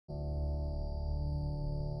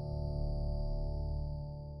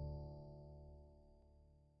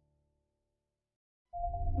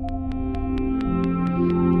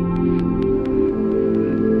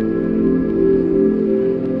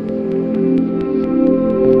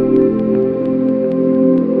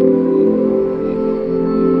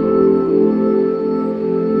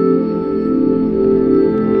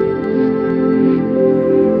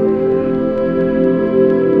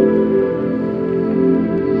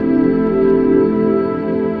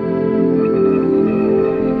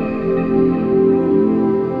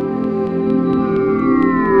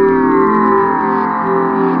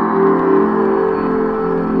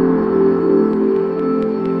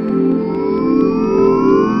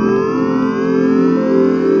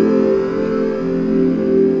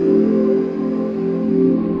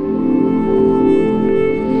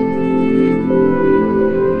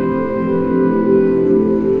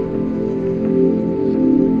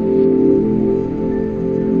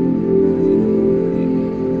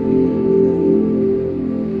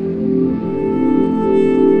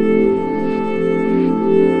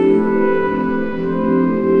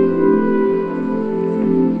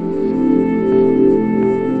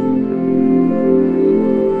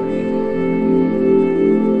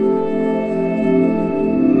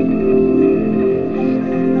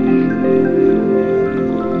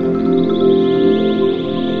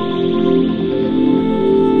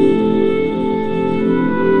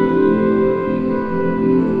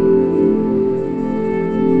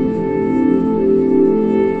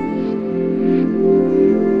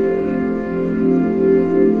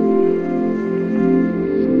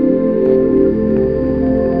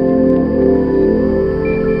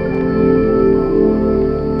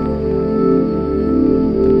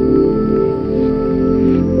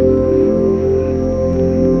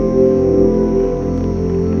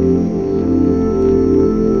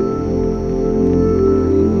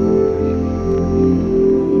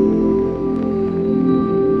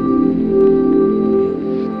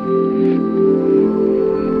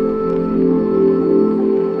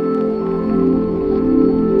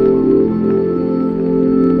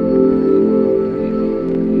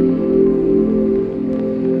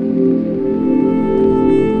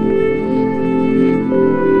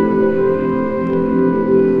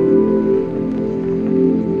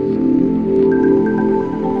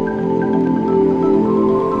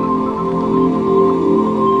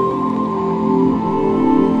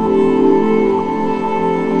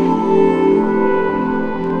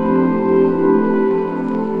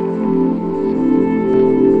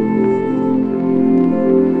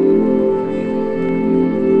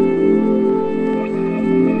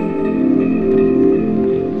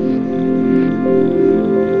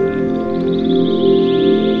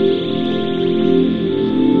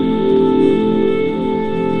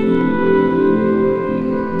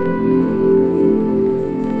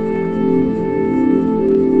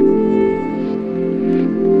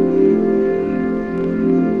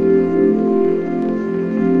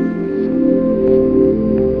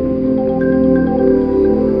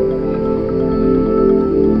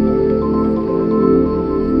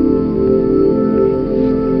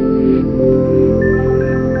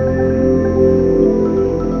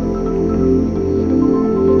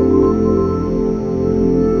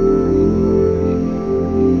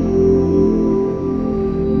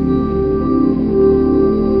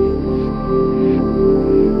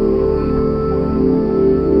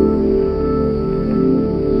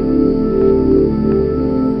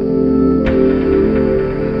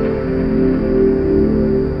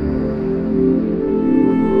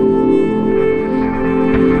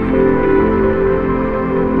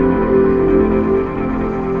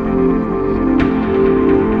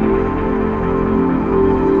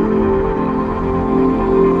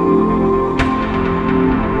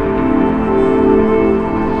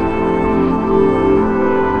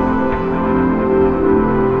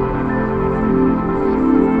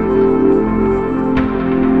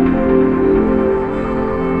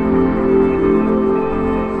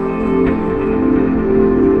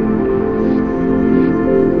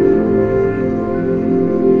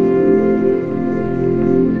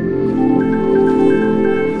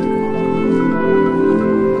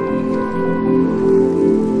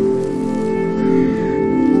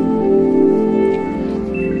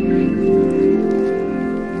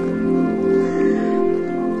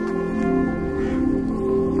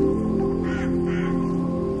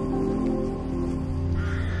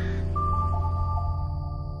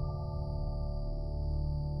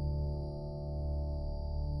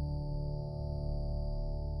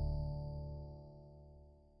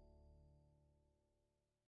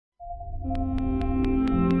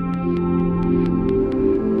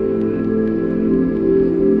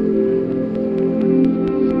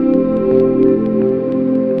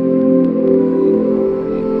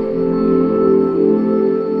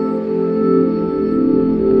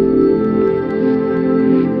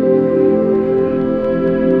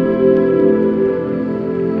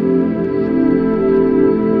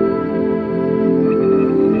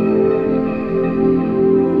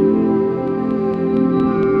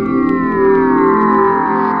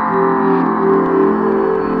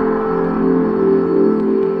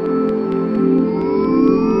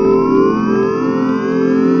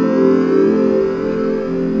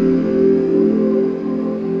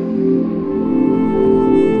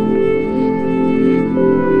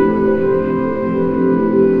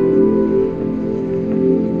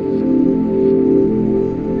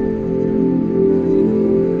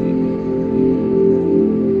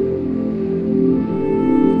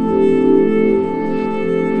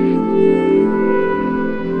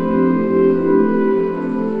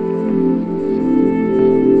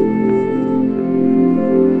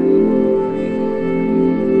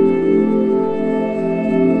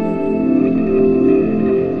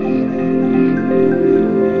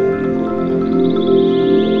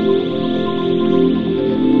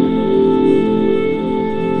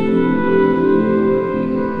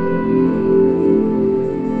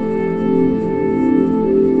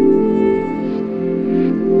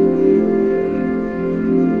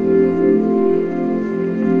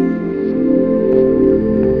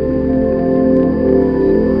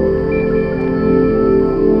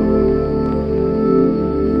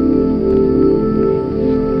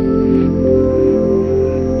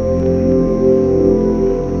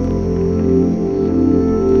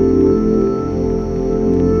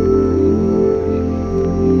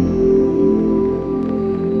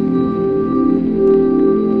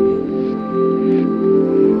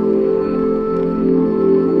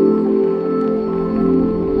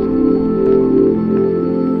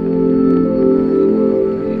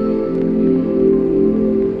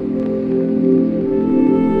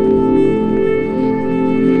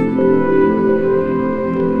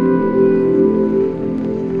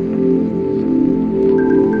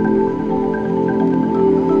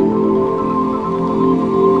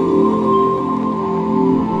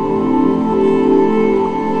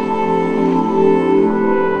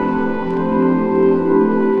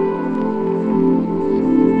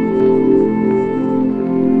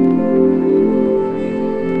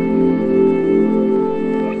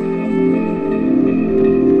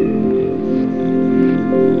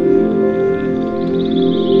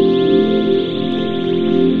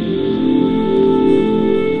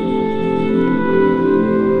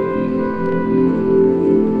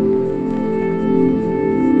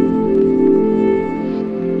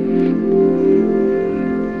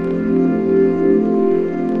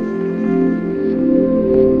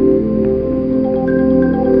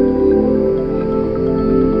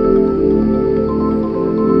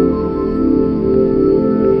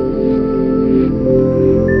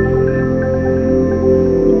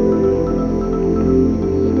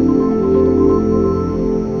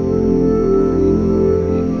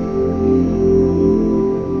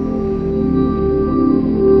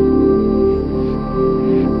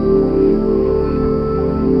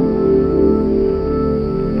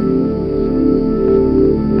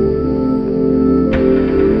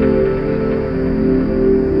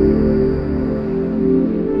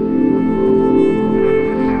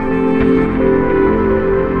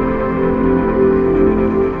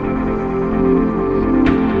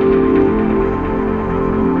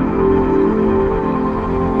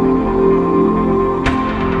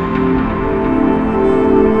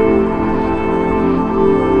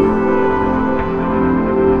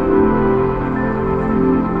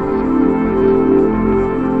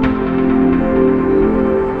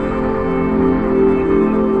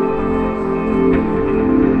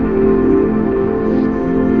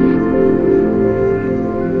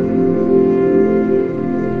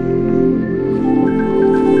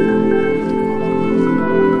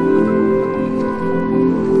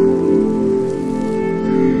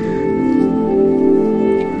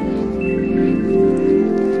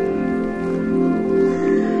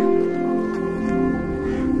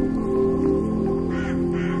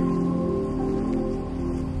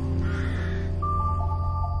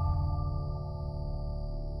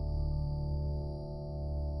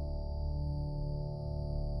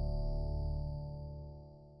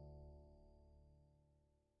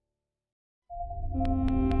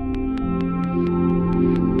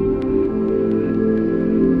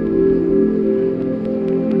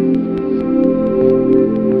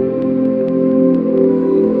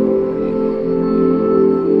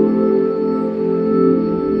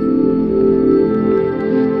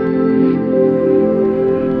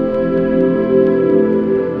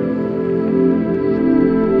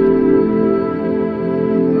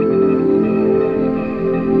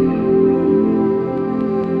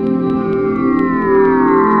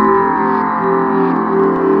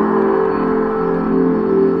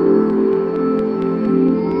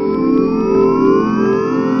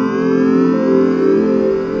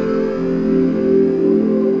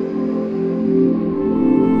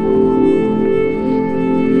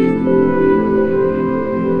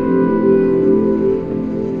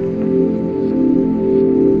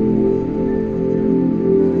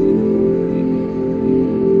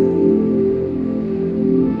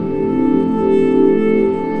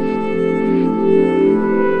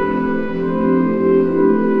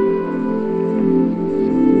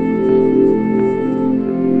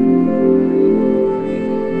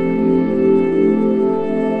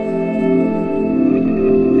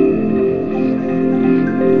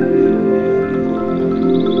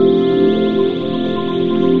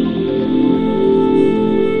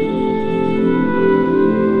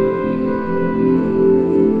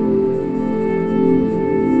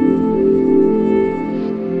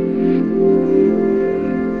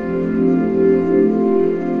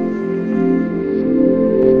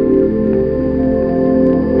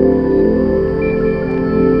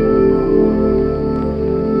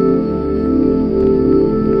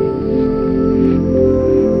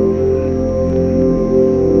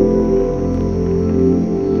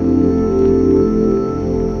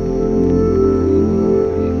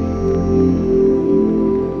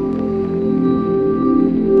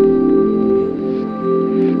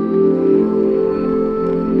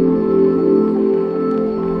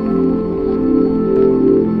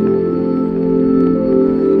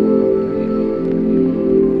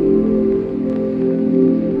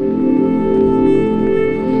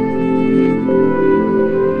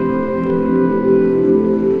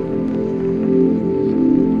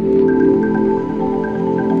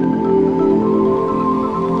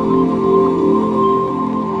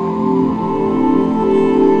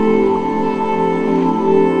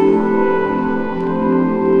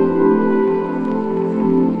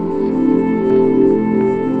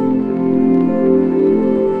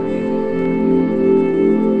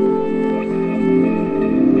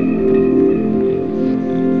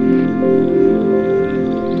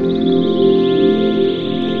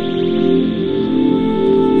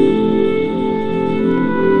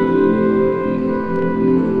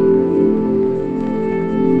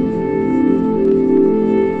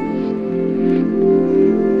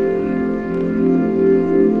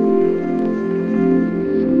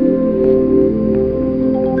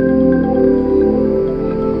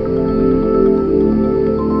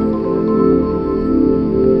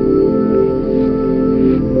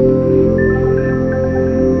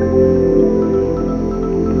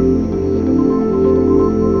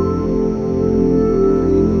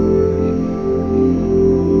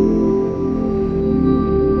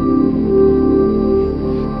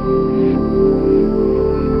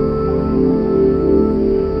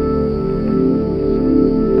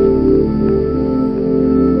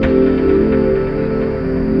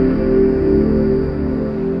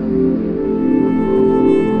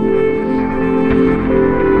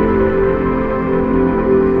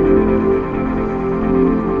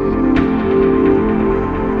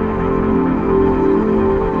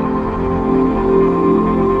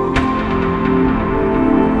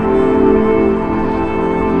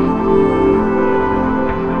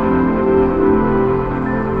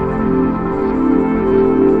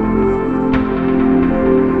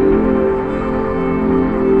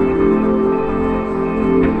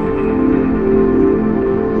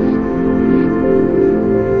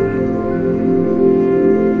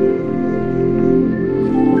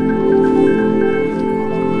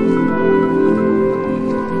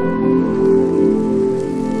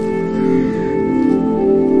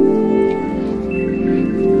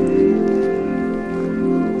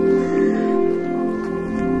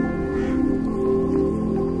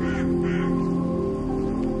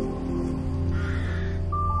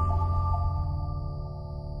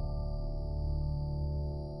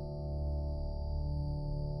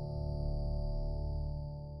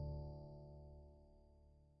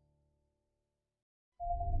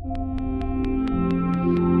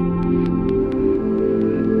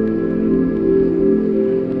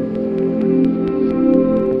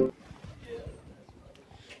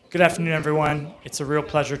Good afternoon, everyone. It's a real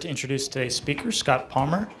pleasure to introduce today's speaker, Scott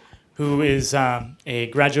Palmer, who is a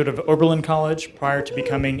graduate of Oberlin College prior to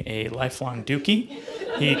becoming a lifelong Dookie.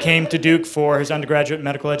 He came to Duke for his undergraduate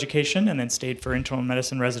medical education and then stayed for internal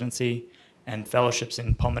medicine residency and fellowships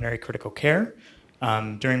in pulmonary critical care,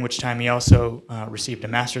 during which time he also received a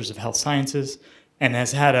Master's of Health Sciences and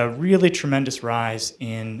has had a really tremendous rise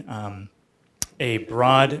in a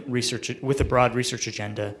broad research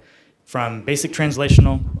agenda, from basic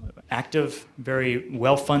translational, active, very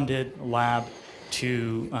well-funded lab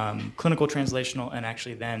to clinical translational, and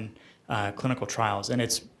actually then clinical trials. And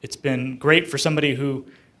it's been great for somebody who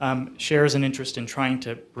shares an interest in trying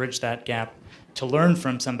to bridge that gap to learn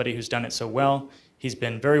from somebody who's done it so well. He's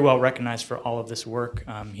been very well recognized for all of this work.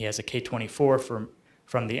 He has a K-24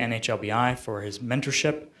 from the NHLBI for his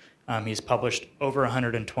mentorship. He's published over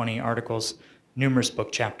 120 articles, numerous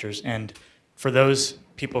book chapters, and for those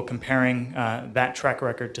people comparing that track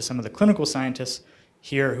record to some of the clinical scientists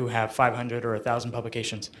here who have 500 or 1,000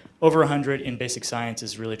 publications, over 100 in basic science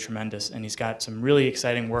is really tremendous, and he's got some really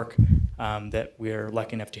exciting work that we're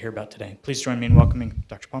lucky enough to hear about today. Please join me in welcoming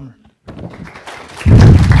Dr. Palmer.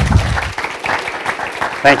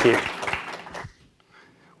 Thank you.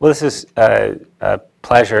 Well, this is a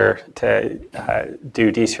pleasure to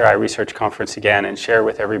do DCRI Research Conference again and share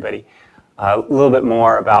with everybody a little bit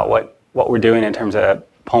more about what we're doing in terms of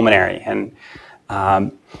pulmonary. And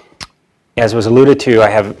as was alluded to, I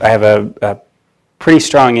have a pretty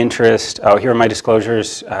strong interest. Oh, here are my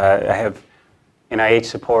disclosures. I have NIH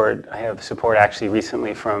support. I have support actually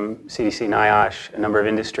recently from CDC, NIOSH, a number of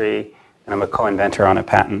industry, and I'm a co-inventor on a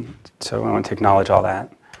patent. So I want to acknowledge all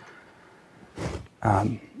that.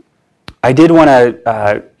 I did want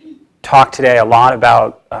to talk today a lot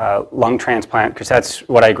about lung transplant, because that's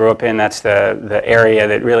what I grew up in. That's the area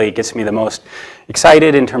that really gets me the most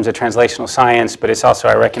excited in terms of translational science, but it's also,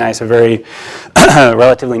 I recognize, a very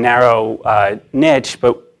relatively narrow niche.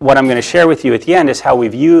 But what I'm going to share with you at the end is how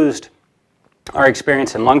we've used our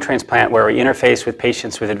experience in lung transplant, where we interface with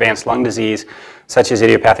patients with advanced lung disease, such as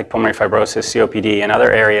idiopathic pulmonary fibrosis, COPD, and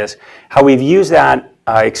other areas, how we've used that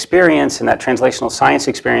experience and that translational science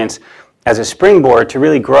experience as a springboard to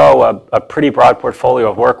really grow a pretty broad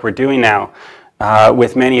portfolio of work we're doing now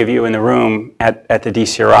with many of you in the room at the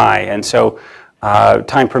DCRI. And so,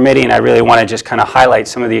 time permitting, I really want to just kind of highlight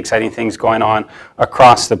some of the exciting things going on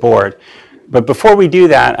across the board. But before we do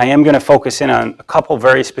that, I am going to focus in on a couple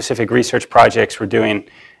very specific research projects we're doing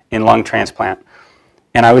in lung transplant.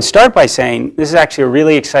 And I would start by saying this is actually a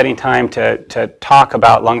really exciting time to talk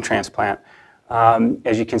about lung transplant.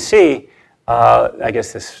 As you can see, I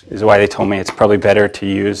guess this is why they told me it's probably better to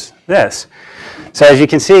use this. So as you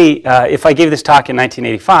can see, if I gave this talk in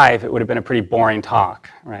 1985, it would have been a pretty boring talk,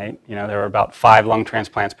 right? You know, there were about 5 lung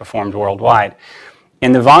transplants performed worldwide.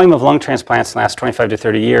 And the volume of lung transplants in the last 25 to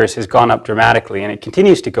 30 years has gone up dramatically, and it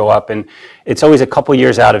continues to go up. And it's always a couple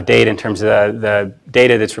years out of date in terms of the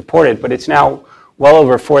data that's reported, but it's now well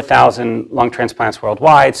over 4,000 lung transplants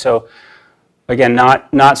worldwide. So again,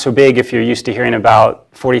 not so big if you're used to hearing about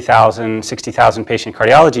 40,000, 60,000 patient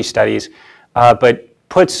cardiology studies, but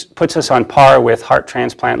puts us on par with heart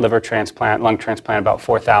transplant, liver transplant, lung transplant, about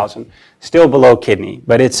 4,000. Still below kidney,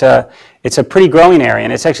 but it's a pretty growing area,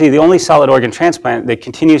 and it's actually the only solid organ transplant that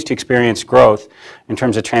continues to experience growth in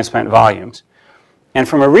terms of transplant volumes. And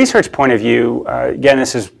from a research point of view, again,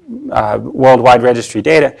 this is worldwide registry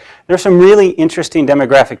data, there are some really interesting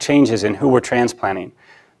demographic changes in who we're transplanting.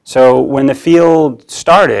 So when the field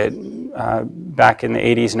started back in the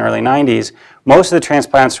 80s and early 90s, most of the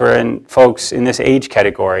transplants were in folks in this age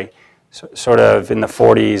category, sort of in the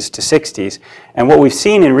 40s to 60s. And what we've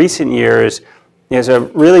seen in recent years is a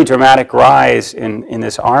really dramatic rise in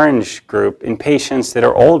this orange group in patients that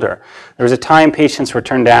are older. There was a time patients were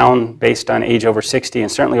turned down based on age over 60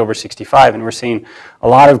 and certainly over 65, and we're seeing a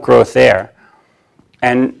lot of growth there.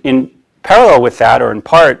 And in parallel with that, or in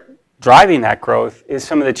part, driving that growth is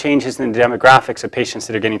some of the changes in the demographics of patients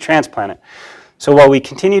that are getting transplanted. So while we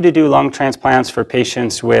continue to do lung transplants for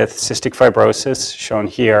patients with cystic fibrosis, shown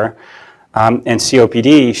here, and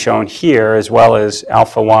COPD, shown here, as well as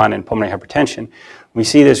alpha-1 and pulmonary hypertension, we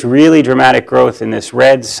see this really dramatic growth in this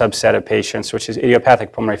red subset of patients, which is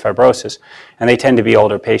idiopathic pulmonary fibrosis, and they tend to be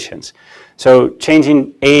older patients. So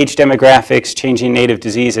changing age demographics, changing native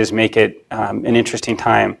diseases make it an interesting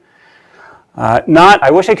time.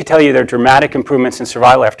 I wish I could tell you there are dramatic improvements in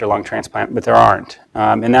survival after lung transplant, but there aren't.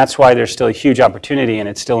 And that's why there's still a huge opportunity, and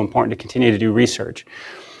it's still important to continue to do research.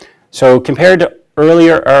 So compared to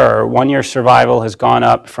earlier, 1-year survival has gone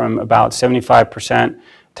up from about 75%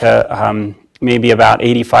 to maybe about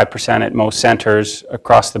 85% at most centers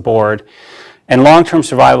across the board. And long-term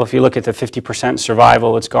survival, if you look at the 50%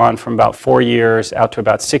 survival, it's gone from about 4 years out to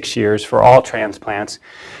about 6 years for all transplants.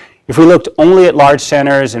 If we looked only at large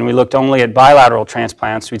centers and we looked only at bilateral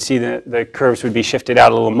transplants, we'd see the curves would be shifted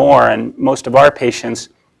out a little more. And most of our patients,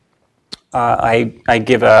 I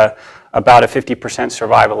give about a 50%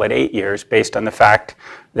 survival at 8 years based on the fact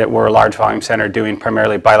that we're a large volume center doing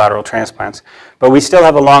primarily bilateral transplants. But we still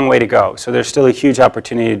have a long way to go. So there's still a huge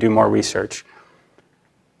opportunity to do more research.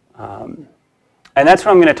 And that's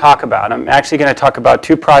what I'm going to talk about. I'm actually going to talk about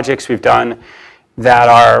 2 projects we've done that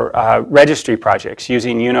are registry projects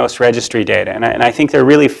using UNOS registry data. And I think they're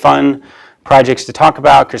really fun projects to talk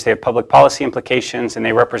about because they have public policy implications and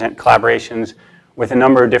they represent collaborations with a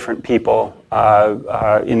number of different people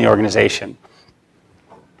in the organization.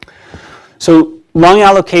 So lung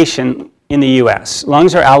allocation in the US.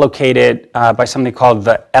 Lungs are allocated by something called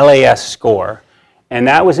the LAS score. And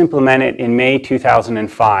that was implemented in May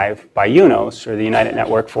 2005 by UNOS, or the United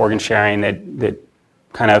Network for Organ Sharing, that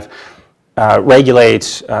kind of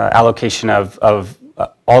regulates allocation of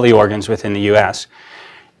all the organs within the US.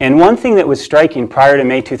 And one thing that was striking prior to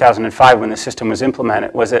May 2005 when the system was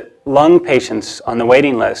implemented was that lung patients on the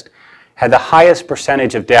waiting list had the highest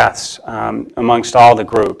percentage of deaths amongst all the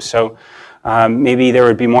groups. So maybe there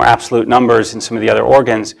would be more absolute numbers in some of the other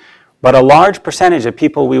organs, but a large percentage of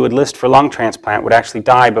people we would list for lung transplant would actually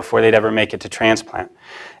die before they'd ever make it to transplant.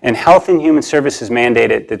 And Health and Human Services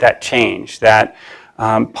mandated that change, that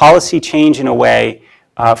policy change in a way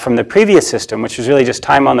from the previous system, which was really just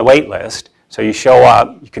time on the wait list. So you show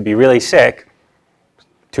up, you could be really sick,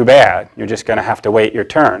 too bad, you're just going to have to wait your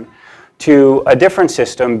turn, to a different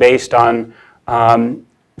system based on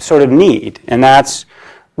sort of need. And that's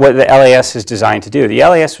what the LAS is designed to do. The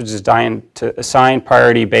LAS was designed to assign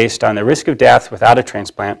priority based on the risk of death without a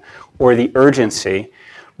transplant or the urgency,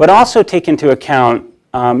 but also take into account,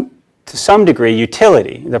 to some degree,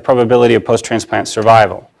 utility, the probability of post-transplant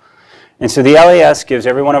survival. And so the LAS gives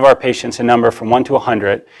every one of our patients a number from 1 to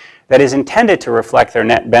 100 that is intended to reflect their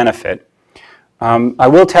net benefit. I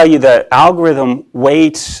will tell you the algorithm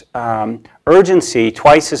weights urgency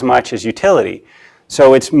twice as much as utility.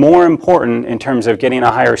 So it's more important in terms of getting a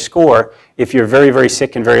higher score if you're very, very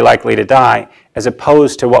sick and very likely to die, as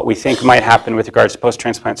opposed to what we think might happen with regards to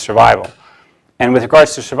post-transplant survival. And with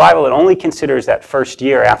regards to survival, it only considers that first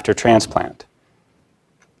year after transplant.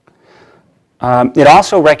 It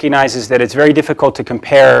also recognizes that it's very difficult to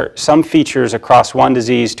compare some features across one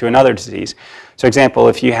disease to another disease. So, example,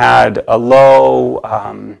 if you had a low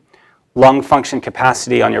lung function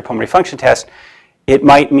capacity on your pulmonary function test, it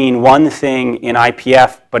might mean one thing in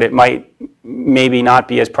IPF, but it might maybe not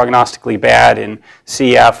be as prognostically bad in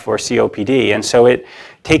CF or COPD. And so it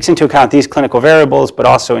takes into account these clinical variables, but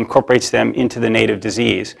also incorporates them into the native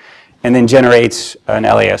disease, and then generates an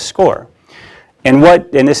LAS score. And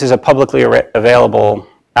this is a publicly available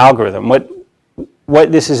algorithm.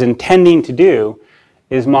 What this is intending to do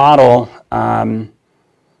is model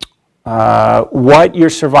what your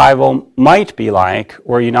survival might be like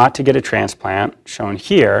were you not to get a transplant, shown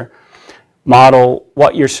here. Model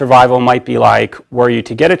what your survival might be like were you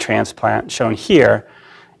to get a transplant, shown here.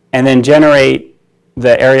 And then generate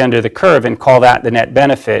the area under the curve and call that the net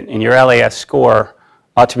benefit. And your LAS score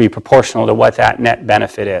ought to be proportional to what that net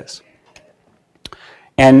benefit is.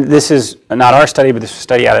 And this is not our study, but this was a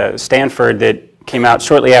study out of Stanford that came out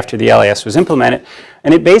shortly after the LAS was implemented.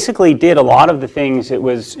 And it basically did a lot of the things it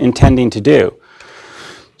was intending to do.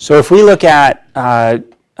 So if we look at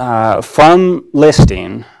from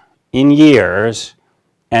listing in years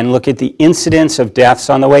and look at the incidence of deaths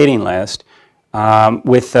on the waiting list,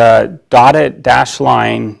 with the dotted dashed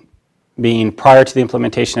line being prior to the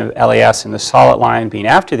implementation of LAS and the solid line being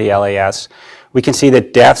after the LAS, we can see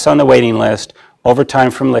that deaths on the waiting list over time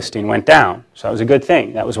from listing went down. So that was a good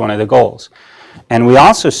thing. That was one of the goals. And we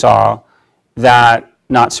also saw that,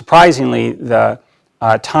 not surprisingly, the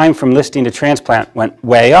time from listing to transplant went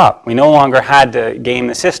way up. We no longer had to game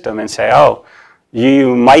the system and say, oh,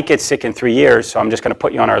 you might get sick in 3 years, so I'm just going to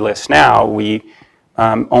put you on our list now. We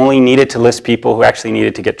only needed to list people who actually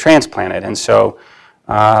needed to get transplanted. And so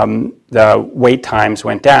the wait times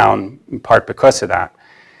went down, in part because of that.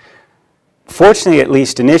 Fortunately, at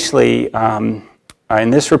least initially, in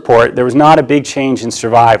this report, there was not a big change in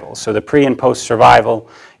survival. So the pre and post survival,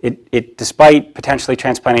 despite potentially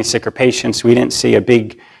transplanting sicker patients, we didn't see a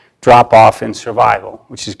big drop off in survival,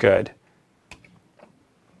 which is good.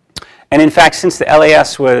 And in fact, since the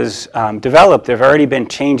LAS was developed, there have already been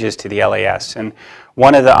changes to the LAS. And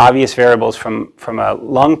one of the obvious variables from a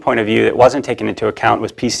lung point of view that wasn't taken into account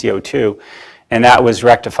was PCO2. And that was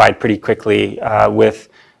rectified pretty quickly with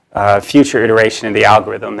future iteration of the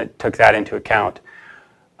algorithm that took that into account.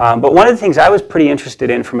 But one of the things I was pretty interested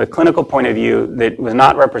in from a clinical point of view that was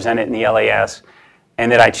not represented in the LAS,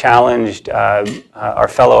 and that I challenged our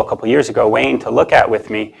fellow a couple years ago, Wayne, to look at with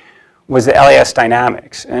me, was the LAS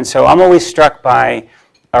dynamics. And so I'm always struck by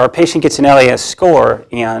our patient gets an LAS score,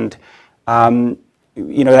 and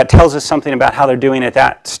that tells us something about how they're doing at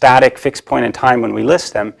that static fixed point in time when we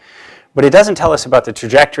list them. But it doesn't tell us about the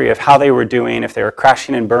trajectory of how they were doing, if they were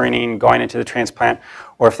crashing and burning, going into the transplant,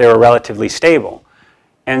 or if they were relatively stable.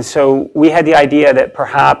 And so we had the idea that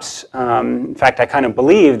perhaps, in fact, I kind of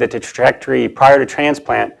believed that the trajectory prior to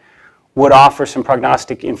transplant would offer some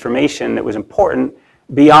prognostic information that was important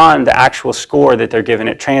beyond the actual score that they're given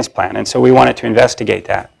at transplant. And so we wanted to investigate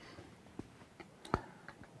that.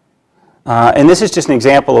 And this is just an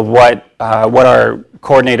example of what our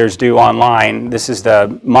coordinators do online. This is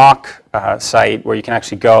the mock site where you can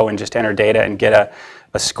actually go and just enter data and get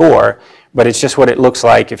a score. But it's just what it looks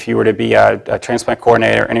like if you were to be a transplant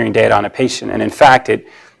coordinator entering data on a patient. And in fact, it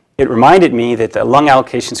reminded me that the lung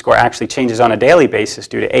allocation score actually changes on a daily basis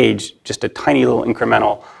due to age, just a tiny little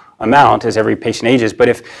incremental amount as every patient ages. But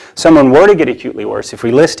if someone were to get acutely worse, if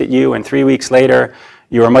we listed you and 3 weeks later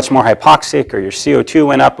you were much more hypoxic or your CO2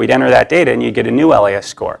 went up, we'd enter that data and you'd get a new LAS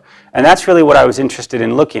score. And that's really what I was interested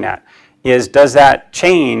in looking at, is does that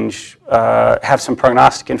change have some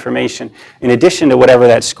prognostic information in addition to whatever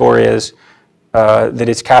that score is that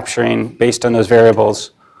it's capturing based on those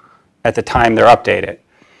variables at the time they're updated.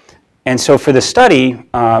 And so for the study,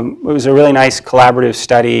 it was a really nice collaborative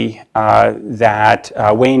study that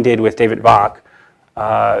Wayne did with David Bach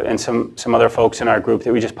and some other folks in our group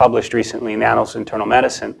that we just published recently in Annals of Internal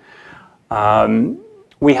Medicine.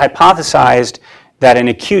 We hypothesized that an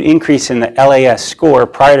acute increase in the LAS score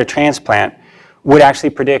prior to transplant would actually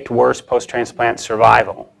predict worse post-transplant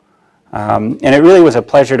survival. And it really was a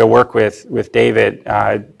pleasure to work with David.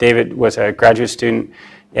 David was a graduate student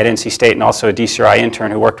at NC State and also a DCRI intern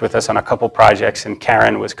who worked with us on a couple projects, and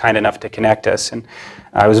Karen was kind enough to connect us. And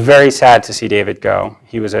I was very sad to see David go.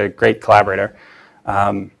 He was a great collaborator.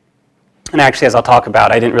 And actually, as I'll talk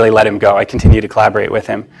about, I didn't really let him go. I continued to collaborate with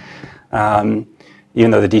him,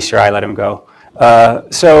 even though the DCRI let him go.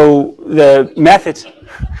 So the methods,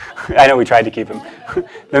 I know we tried to keep him.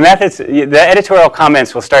 The methods, the editorial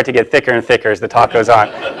comments will start to get thicker and thicker as the talk goes on.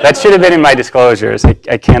 That should have been in my disclosures.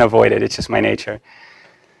 I can't avoid it. It's just my nature.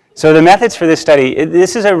 So the methods for this study,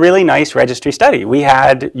 this is a really nice registry study. We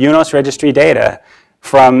had UNOS registry data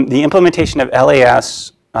from the implementation of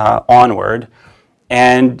LAS onward.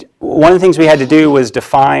 And one of the things we had to do was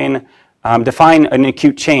define an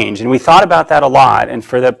acute change. And we thought about that a lot. And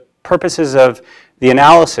for the purposes of the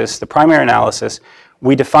analysis, the primary analysis,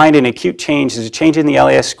 we defined an acute change as a change in the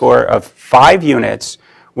LAS score of 5 units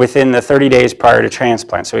within the 30 days prior to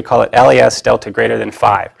transplant. So we call it LAS delta greater than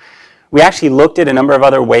 5. We actually looked at a number of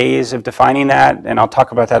other ways of defining that, and I'll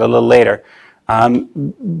talk about that a little later.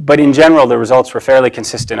 But in general, the results were fairly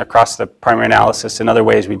consistent across the primary analysis and other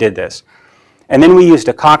ways we did this. And then we used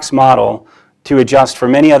a Cox model to adjust for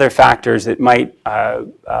many other factors that might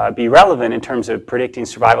be relevant in terms of predicting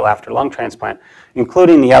survival after lung transplant,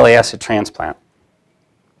 including the LAS at transplant.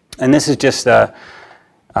 And this is just a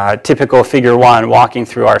typical figure 1 walking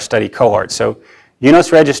through our study cohort. So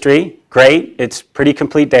UNOS registry, great. It's pretty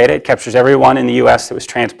complete data. It captures everyone in the US that was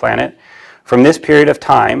transplanted. From this period of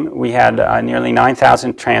time, we had nearly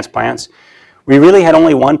 9,000 transplants. We really had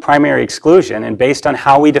only one primary exclusion, and based on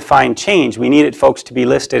how we defined change, we needed folks to be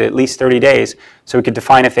listed at least 30 days so we could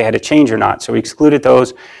define if they had a change or not. So we excluded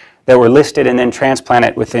those that were listed and then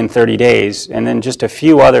transplanted within 30 days, and then just a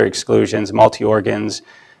few other exclusions, multi-organs,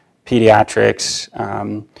 pediatrics,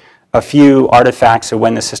 a few artifacts of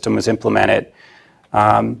when the system was implemented.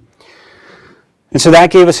 And so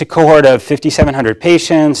that gave us a cohort of 5,700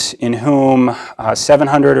 patients in whom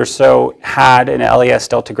 700 or so had an LAS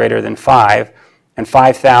delta greater than 5, and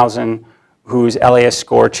 5,000 whose LAS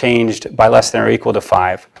score changed by less than or equal to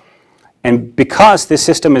 5. And because this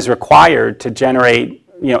system is required to generate,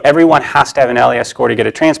 everyone has to have an LAS score to get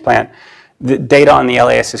a transplant, the data on the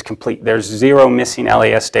LAS is complete. There's 0 missing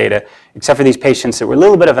LAS data, except for these patients that were a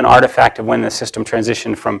little bit of an artifact of when the system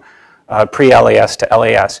transitioned from pre-LAS to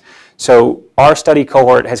LAS. So our study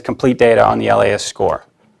cohort has complete data on the LAS score.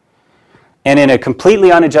 And in a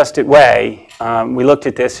completely unadjusted way, we looked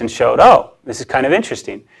at this and showed, oh, this is kind of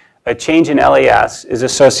interesting. A change in LAS is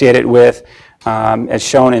associated with, as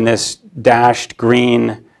shown in this dashed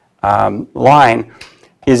green line,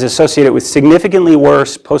 is associated with significantly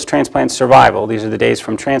worse post-transplant survival. These are the days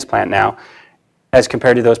from transplant now, as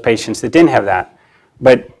compared to those patients that didn't have that.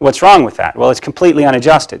 But what's wrong with that? Well, it's completely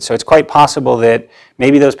unadjusted. So it's quite possible that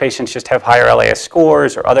maybe those patients just have higher LAS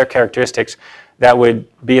scores or other characteristics that would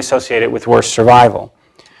be associated with worse survival.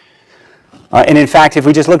 And in fact, if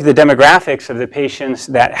we just look at the demographics of the patients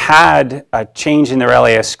that had a change in their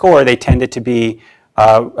LAS score, they tended to be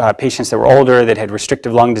patients that were older, that had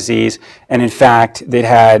restrictive lung disease, and in fact, that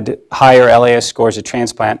had higher LAS scores at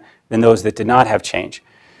transplant than those that did not have change.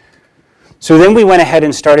 So then we went ahead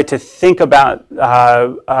and started to think about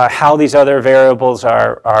how these other variables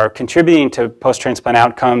are contributing to post-transplant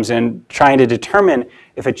outcomes and trying to determine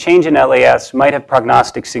if a change in LAS might have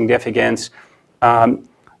prognostic significance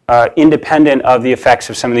independent of the effects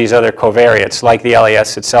of some of these other covariates, like the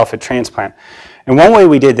LAS itself at transplant. And one way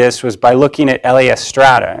we did this was by looking at LAS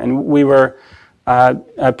strata. And we were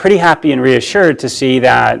pretty happy and reassured to see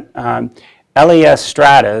that LAS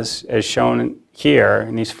stratas, as shown here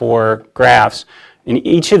in these 4 graphs, in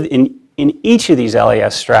each of these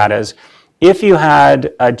LAS stratas, if you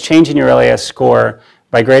had a change in your LAS score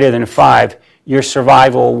by greater than 5, your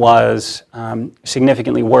survival was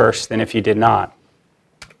significantly worse than if you did not.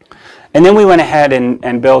 And then we went ahead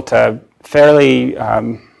and built a fairly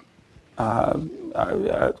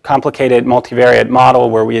complicated multivariate model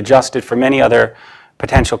where we adjusted for many other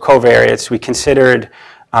potential covariates. We considered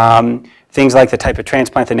things like the type of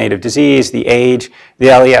transplant, the native disease, the age, the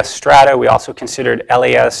LAS strata. We also considered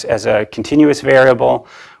LAS as a continuous variable.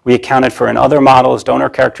 We accounted for in other models, donor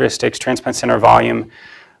characteristics, transplant center volume.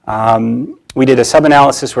 We did a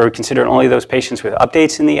sub-analysis where we considered only those patients with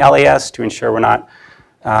updates in the LAS to ensure we're not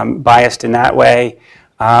biased in that way.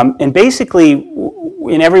 And basically,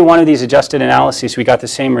 in every one of these adjusted analyses, we got the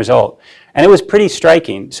same result. And it was pretty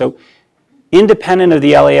striking. So independent of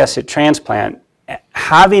the LAS at transplant,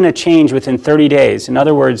 having a change within 30 days, in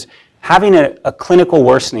other words, having a clinical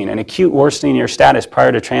worsening, an acute worsening in your status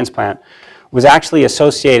prior to transplant, was actually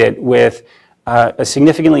associated with a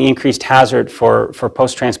significantly increased hazard for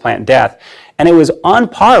post-transplant death. And it was on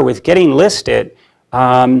par with getting listed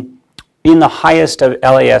in the highest of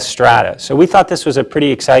LAS strata. So we thought this was a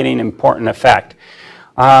pretty exciting, important effect.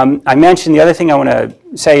 I mentioned the other thing I want to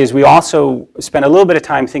say is we also spent a little bit of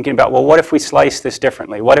time thinking about, well, what if we slice this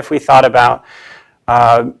differently? What if we thought about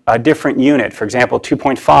a different unit, for example,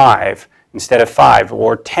 2.5 instead of 5,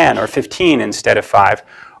 or 10 or 15 instead of 5?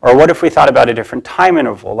 Or what if we thought about a different time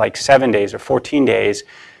interval, like 7 days or 14 days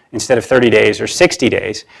instead of 30 days or 60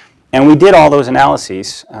 days? And we did all those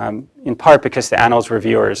analyses, in part because the Annals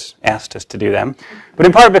reviewers asked us to do them, but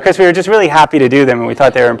in part because we were just really happy to do them and we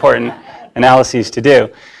thought they were important analyses to do.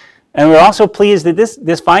 And we're also pleased that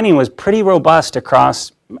this finding was pretty robust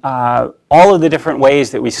across all of the different ways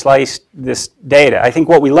that we sliced this data. I think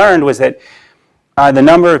what we learned was that the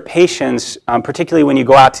number of patients, particularly when you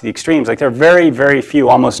go out to the extremes, like there are very, very few,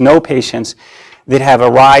 almost no patients that have a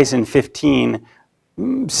rise in 15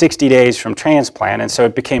 60 days from transplant, and so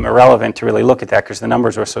it became irrelevant to really look at that because the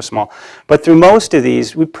numbers were so small. But through most of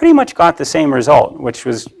these, we pretty much got the same result, which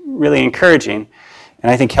was really encouraging,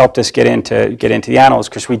 and I think helped us get into the annals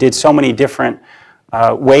because we did so many different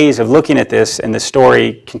ways of looking at this, and the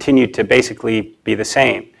story continued to basically be the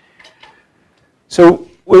same. So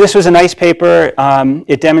this was a nice paper.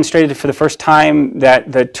 It demonstrated for the first time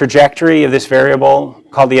that the trajectory of this variable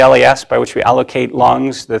called the LAS, by which we allocate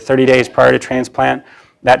lungs the 30 days prior to transplant,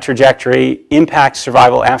 that trajectory impacts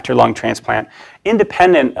survival after lung transplant,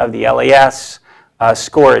 independent of the LAS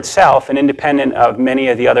score itself and independent of many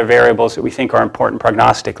of the other variables that we think are important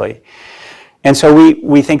prognostically. And so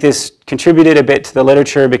we think this contributed a bit to the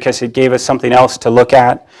literature because it gave us something else to look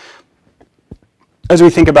at as we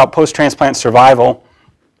think about post-transplant survival.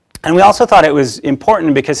 And we also thought it was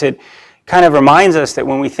important because it kind of reminds us that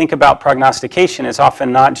when we think about prognostication, it's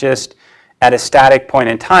often not just at a static point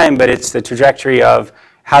in time, but it's the trajectory of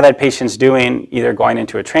how that patient's doing, either going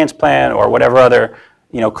into a transplant or whatever other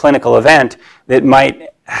clinical event that might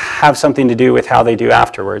have something to do with how they do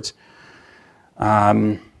afterwards.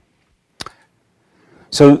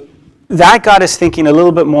 So that got us thinking a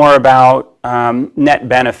little bit more about net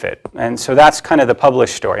benefit. And so that's kind of the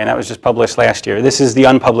published story, and that was just published last year. This is the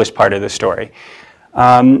unpublished part of the story.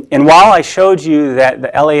 And while I showed you that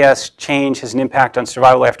the LAS change has an impact on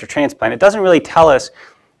survival after transplant, it doesn't really tell us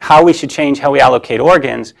how we should change how we allocate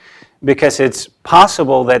organs, because it's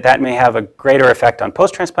possible that that may have a greater effect on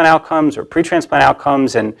post-transplant outcomes or pre-transplant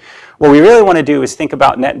outcomes. And what we really want to do is think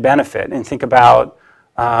about net benefit and think about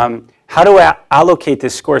how do I allocate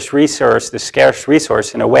this scarce resource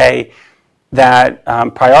in a way that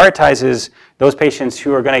prioritizes those patients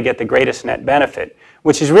who are going to get the greatest net benefit,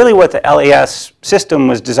 which is really what the LAS system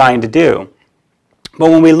was designed to do. But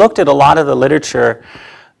when we looked at a lot of the literature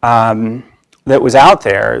on that was out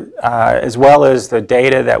there, as well as the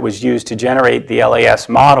data that was used to generate the LAS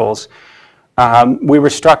models, we were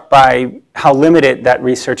struck by how limited that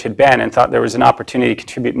research had been and thought there was an opportunity to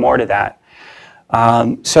contribute more to that.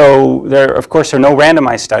 So there, of course, are no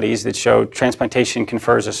randomized studies that show transplantation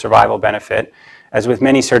confers a survival benefit. As with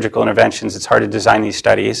many surgical interventions, it's hard to design these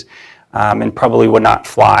studies and probably would not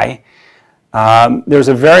fly. There was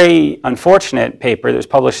a very unfortunate paper that was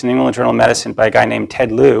published in the New England Journal of Medicine by a guy named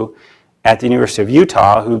Ted Liu at the University of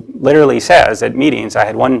Utah, who literally says at meetings, I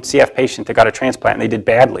had one CF patient that got a transplant and they did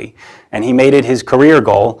badly, and he made it his career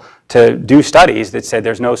goal to do studies that said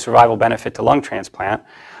there's no survival benefit to lung transplant,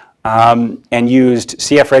 and used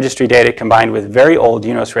CF registry data combined with very old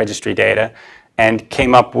UNOS registry data, and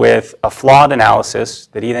came up with a flawed analysis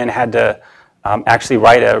that he then had to actually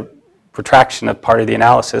write a retraction of part of the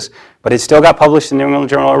analysis, but it still got published in the New England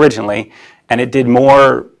Journal originally, and it did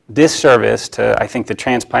more disservice to, I think, the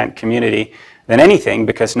transplant community than anything,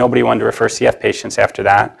 because nobody wanted to refer CF patients after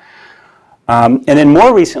that. And then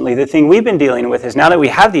more recently, the thing we've been dealing with is now that we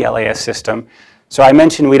have the LAS system, so I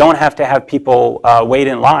mentioned we don't have to have people wait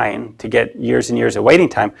in line to get years and years of waiting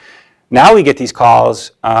time. Now we get these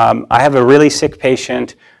calls, I have a really sick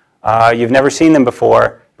patient, you've never seen them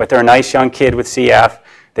before, but they're a nice young kid with CF,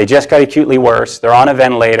 they just got acutely worse, they're on a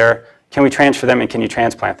ventilator, can we transfer them and can you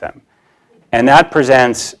transplant them? And that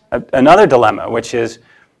presents another dilemma, which is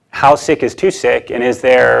how sick is too sick, and is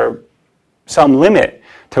there some limit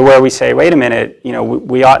to where we say, wait a minute, you know,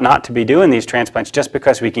 we ought not to be doing these transplants just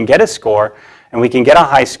because we can get a score and we can get a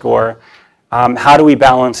high score. How do we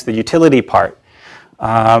balance the utility part?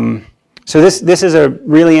 So this is a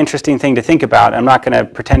really interesting thing to think about. I'm not going to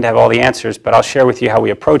pretend to have all the answers, but I'll share with you how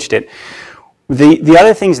we approached it. The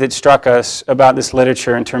other things that struck us about this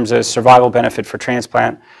literature in terms of survival benefit for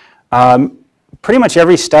transplant, pretty much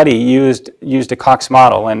every study used a Cox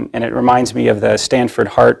model, and it reminds me of the Stanford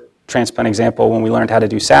heart transplant example when we learned how to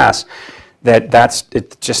do SAS,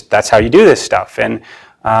 that's how you do this stuff. And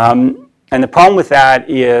the problem with that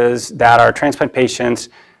is that our transplant patients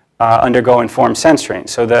undergo informed censoring.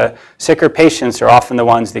 So the sicker patients are often the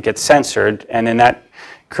ones that get censored, and then that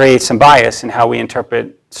creates some bias in how we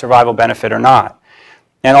interpret survival benefit or not.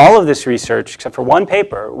 And all of this research, except for one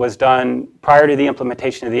paper, was done prior to the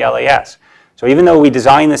implementation of the LAS. So even though we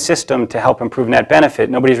designed the system to help improve net benefit,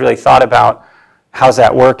 nobody's really thought about how's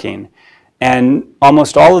that working. And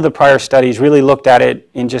almost all of the prior studies really looked at it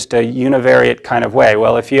in just a univariate kind of way.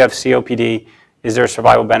 Well, if you have COPD, is there a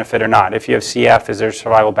survival benefit or not? If you have CF, is there a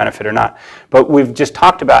survival benefit or not? But we've just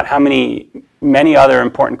talked about how many other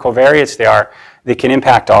important covariates there are that can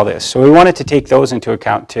impact all this. So we wanted to take those into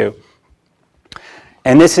account too.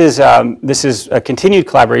 And this is a continued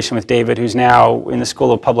collaboration with David, who's now in the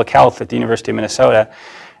School of Public Health at the University of Minnesota.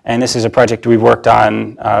 And this is a project we've worked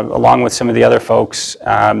on along with some of the other folks,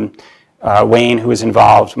 Wayne, who is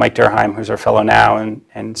involved, Mike Durheim, who's our fellow now,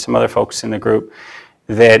 and some other folks in the group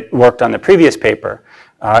that worked on the previous paper,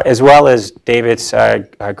 as well as David's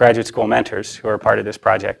graduate school mentors who are part of this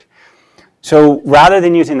project. So rather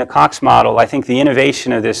than using the Cox model, I think the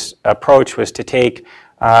innovation of this approach was to take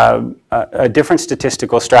a different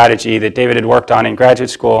statistical strategy that David had worked on in graduate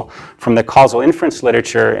school from the causal inference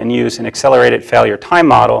literature and use an accelerated failure time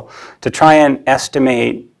model to try and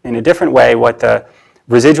estimate in a different way what the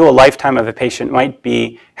residual lifetime of a patient might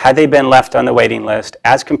be had they been left on the waiting list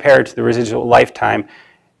as compared to the residual lifetime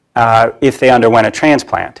if they underwent a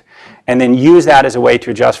transplant, and then use that as a way to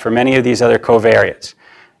adjust for many of these other covariates.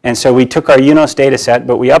 And so we took our UNOS data set,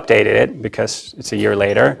 but we updated it because it's a year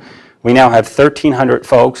later. We now have 1,300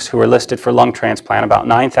 folks who are listed for lung transplant, about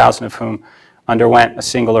 9,000 of whom underwent a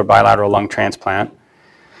single or bilateral lung transplant.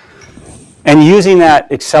 And using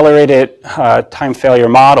that accelerated time failure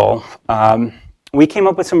model, we came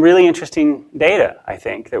up with some really interesting data, I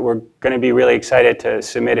think, that we're going to be really excited to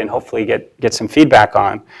submit and hopefully get some feedback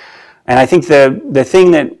on. And I think the thing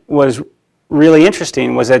that was really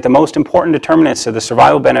interesting was that the most important determinants of the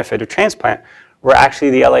survival benefit of transplant were actually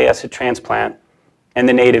the LAS at transplant and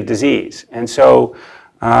the native disease. And so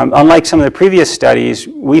unlike some of the previous studies,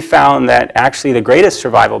 we found that actually the greatest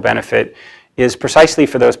survival benefit is precisely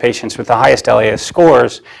for those patients with the highest LAS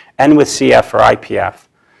scores and with CF or IPF.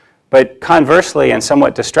 But conversely, and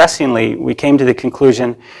somewhat distressingly, we came to the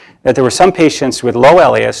conclusion that there were some patients with low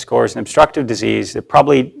LAS scores and obstructive disease that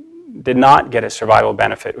probably did not get a survival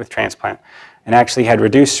benefit with transplant and actually had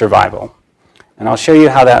reduced survival. And I'll show you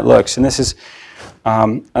how that looks. And this is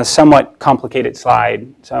a somewhat complicated slide,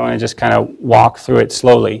 so I want to just kind of walk through it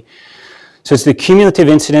slowly. So it's the cumulative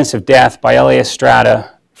incidence of death by LAS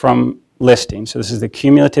strata from listing. So this is the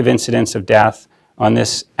cumulative incidence of death on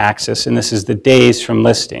this axis, and this is the days from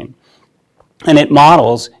listing. And it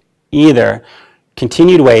models either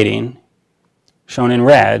continued waiting, shown in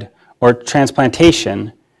red, or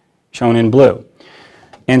transplantation, shown in blue.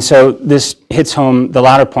 And so this hits home the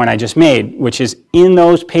latter point I just made, which is in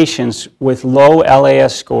those patients with low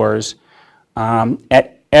LAS scores,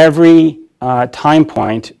 at every time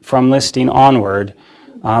point from listing onward,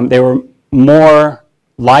 they were more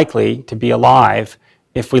likely to be alive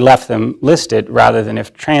if we left them listed rather than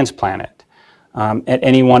if transplanted at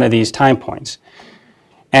any one of these time points.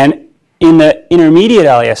 And in the intermediate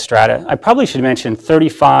LAS strata, I probably should mention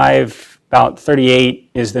 35, about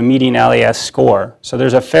 38 is the median LAS score. So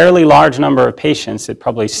there's a fairly large number of patients that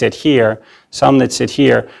probably sit here, some that sit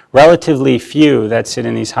here, relatively few that sit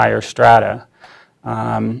in these higher strata.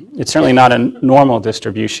 It's certainly not a normal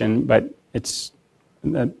distribution, but it's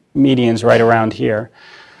the median's right around here.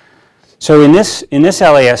 So in this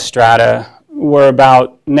LAS strata, we're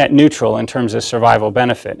about net neutral in terms of survival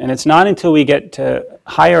benefit. And it's not until we get to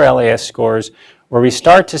higher LAS scores where we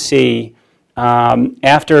start to see,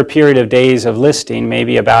 after a period of days of listing,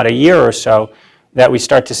 maybe about a year or so, that we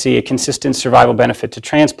start to see a consistent survival benefit to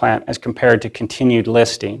transplant as compared to continued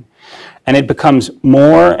listing. And it becomes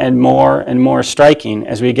more and more and more striking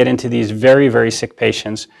as we get into these very, very sick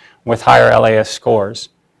patients with higher LAS scores.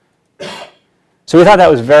 So we thought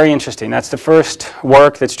that was very interesting. That's the first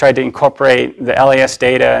work that's tried to incorporate the LAS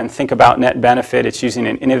data and think about net benefit. It's using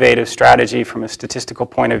an innovative strategy from a statistical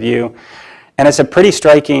point of view. And it's a pretty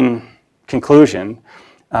striking conclusion.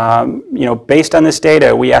 Based on this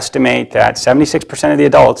data, we estimate that 76% of the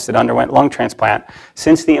adults that underwent lung transplant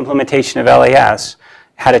since the implementation of LAS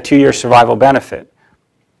had a 2-year survival benefit.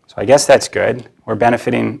 So I guess that's good. We're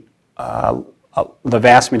benefiting the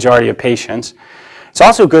vast majority of patients. It's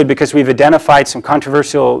also good because we've identified some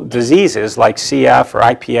controversial diseases like CF or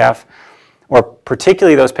IPF, or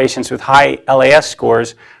particularly those patients with high LAS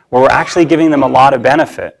scores where we're actually giving them a lot of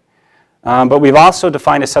benefit. But we've also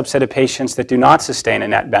defined a subset of patients that do not sustain a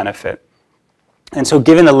net benefit. And so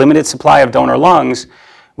given the limited supply of donor lungs,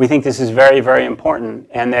 we think this is very, very important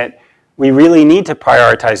and that we really need to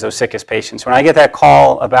prioritize those sickest patients. When I get that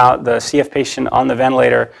call about the CF patient on the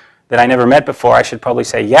ventilator that I never met before, I should probably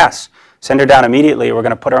say yes. Send her down immediately. We're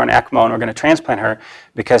going to put her on ECMO and we're going to transplant her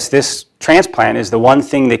because this transplant is the one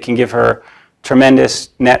thing that can give her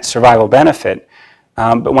tremendous net survival benefit.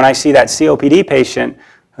 But when I see that COPD patient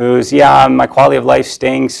who's, my quality of life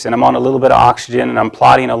stinks and I'm on a little bit of oxygen and I'm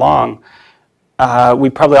plodding along,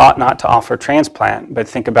 we probably ought not to offer transplant, but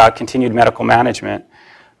think about continued medical management.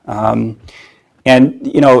 Although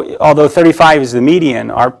 35 is the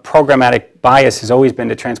median, our programmatic bias has always been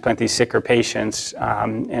to transplant these sicker patients,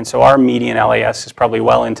 and so our median LAS is probably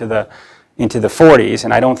well into the 40s,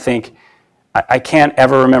 and I can't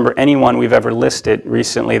ever remember anyone we've ever listed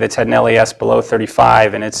recently that's had an LAS below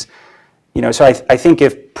 35, and it's, so I think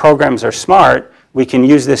if programs are smart, we can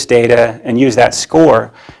use this data and use that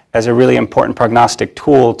score as a really important prognostic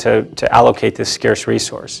tool to allocate this scarce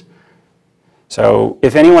resource. So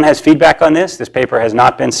if anyone has feedback on this paper has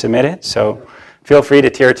not been submitted, so feel free to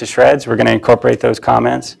tear it to shreds. We're going to incorporate those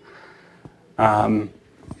comments. And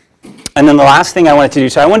then the last thing I wanted to do,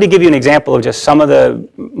 so I wanted to give you an example of just some of the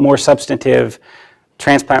more substantive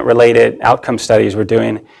transplant-related outcome studies we're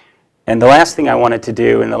doing. And the last thing I wanted to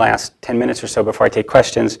do in the last 10 minutes or so before I take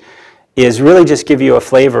questions is really just give you a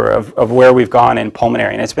flavor of where we've gone in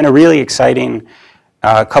pulmonary. And it's been a really exciting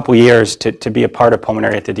couple years to be a part of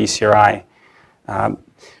pulmonary at the DCRI.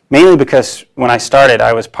 Mainly because when I started,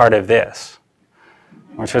 I was part of this,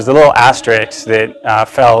 which was the little asterisk that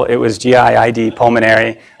fell. It was GI-ID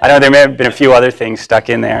pulmonary. I know there may have been a few other things stuck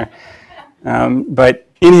in there. But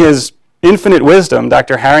in his infinite wisdom,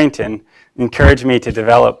 Dr. Harrington encouraged me to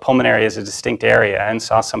develop pulmonary as a distinct area and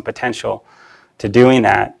saw some potential to doing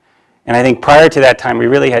that. And I think prior to that time, we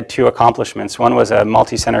really had two accomplishments. One was a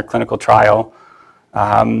multi-center clinical trial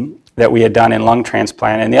that we had done in lung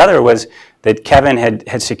transplant, and the other was that Kevin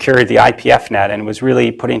had secured the IPF net and was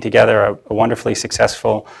really putting together a wonderfully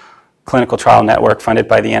successful clinical trial network funded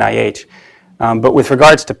by the NIH. But with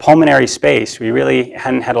regards to pulmonary space, we really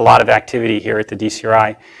hadn't had a lot of activity here at the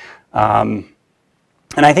DCRI.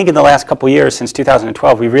 And I think in the last couple of years, since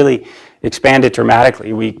 2012, we really expanded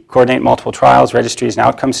dramatically. We coordinate multiple trials, registries, and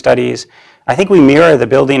outcome studies. I think we mirror the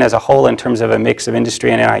building as a whole in terms of a mix of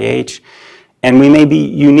industry and NIH. And we may be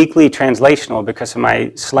uniquely translational because of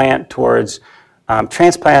my slant towards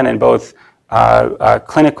transplant and both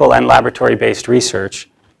clinical and laboratory-based research.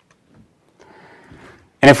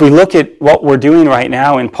 And if we look at what we're doing right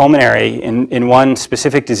now in pulmonary in one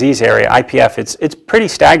specific disease area, IPF, it's pretty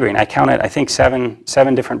staggering. I counted, I think, seven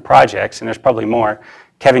different projects, and there's probably more.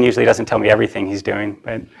 Kevin usually doesn't tell me everything he's doing,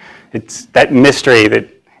 but It's that mystery that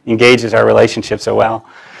engages our relationship so well.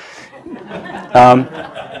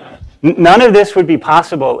 None of this would be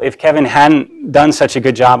possible if Kevin hadn't done such a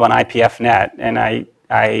good job on IPFNet, and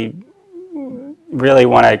I really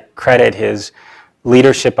want to credit his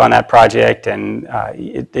leadership on that project. And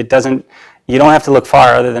it doesn't, you don't have to look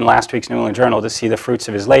far other than last week's New England Journal to see the fruits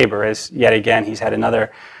of his labor, as yet again he's had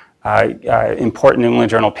another important New England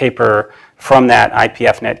Journal paper from that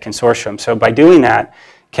IPFNet consortium. So by doing that,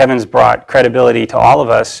 Kevin's brought credibility to all of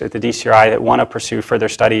us at the DCRI that want to pursue further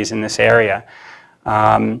studies in this area.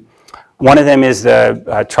 One of them is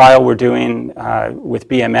the trial we're doing with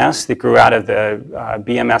BMS that grew out of the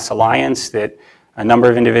BMS Alliance that a number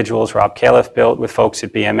of individuals, Rob Califf, built with folks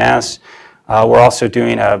at BMS. We're also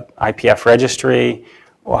doing a IPF registry.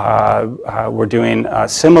 We're doing a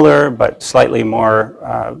similar but slightly more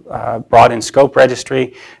broad in scope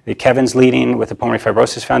registry that Kevin's leading with the Pulmonary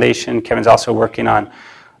Fibrosis Foundation. Kevin's also working on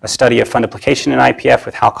a study of fundoplication in IPF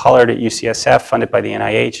with Hal Collard at UCSF, funded by the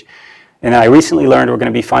NIH. And I recently learned we're going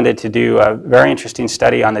to be funded to do a very interesting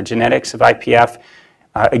study on the genetics of IPF.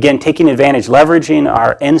 Again, taking advantage, leveraging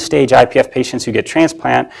our end-stage IPF patients who get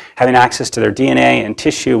transplant, having access to their DNA and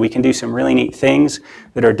tissue, we can do some really neat things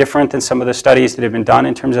that are different than some of the studies that have been done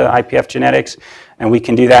in terms of IPF genetics. And we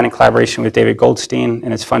can do that in collaboration with David Goldstein,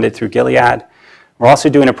 and it's funded through Gilead. We're also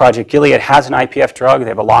doing a project. Gilead has an IPF drug. They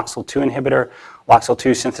have a LOXL2 inhibitor.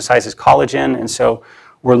 LOXL2 synthesizes collagen, and so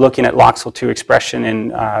we're looking at LOXL2 expression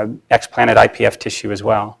in explanted IPF tissue as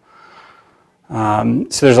well.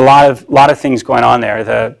 So there's a lot of things going on there.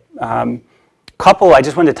 The couple, I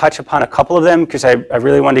just wanted to touch upon a couple of them because I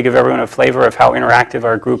really wanted to give everyone a flavor of how interactive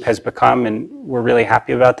our group has become, and we're really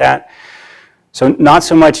happy about that. So not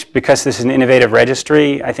so much because this is an innovative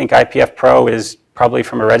registry. I think IPF Pro is probably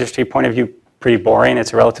from a registry point of view pretty boring.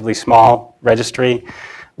 It's a relatively small registry.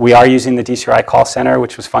 We are using the DCRI call center,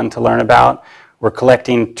 which was fun to learn about. We're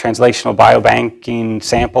collecting translational biobanking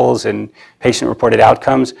samples and patient-reported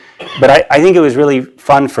outcomes. But I think it was really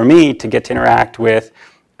fun for me to get to interact with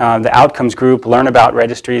the outcomes group, learn about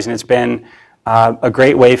registries, and it's been a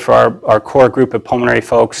great way for our core group of pulmonary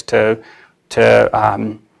folks to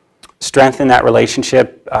strengthen that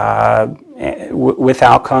relationship with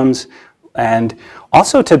outcomes, and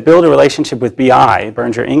also to build a relationship with BI,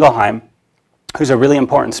 Boehringer Ingelheim, who's a really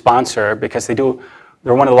important sponsor because they're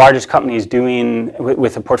one of the largest companies doing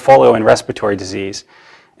with a portfolio in respiratory disease.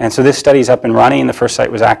 And so this study's up and running. The first site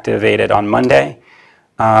was activated on Monday.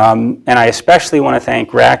 And I especially want to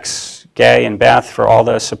thank Rex, Gay, and Beth for all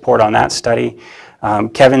the support on that study.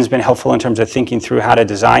 Kevin's been helpful in terms of thinking through how to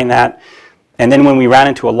design that. And then when we ran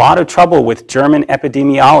into a lot of trouble with German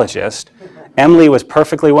epidemiologists, Emily was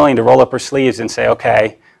perfectly willing to roll up her sleeves and say,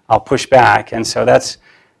 okay, I'll push back. And so that's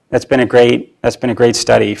been a great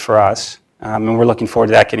study for us. And we're looking forward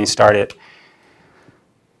to that getting started.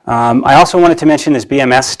 I also wanted to mention this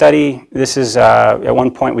BMS study. This is, at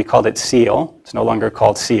one point we called it SEAL. It's no longer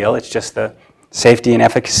called SEAL. It's just the safety and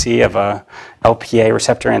efficacy of a LPA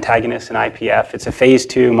receptor antagonist in IPF. It's a phase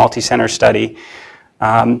 2 multi-center study.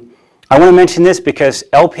 I want to mention this because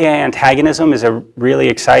LPA antagonism is a really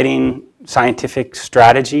exciting scientific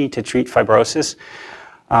strategy to treat fibrosis.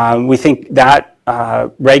 We think that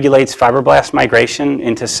regulates fibroblast migration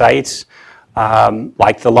into sites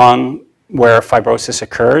like the lung where fibrosis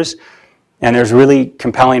occurs. And there's really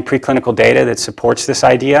compelling preclinical data that supports this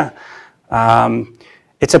idea.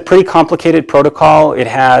 It's a pretty complicated protocol. It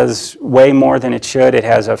has way more than it should. It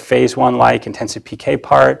has a phase 1-like intensive PK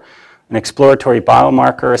part, an exploratory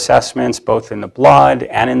biomarker assessments both in the blood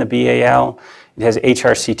and in the BAL. It has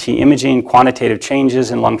HRCT imaging, quantitative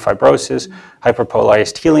changes in lung fibrosis,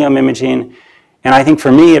 hyperpolarized helium imaging. And I think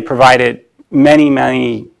for me it provided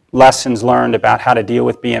many lessons learned about how to deal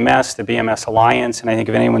with BMS, the BMS Alliance, and I think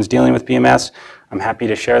if anyone's dealing with BMS, I'm happy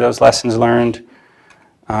to share those lessons learned.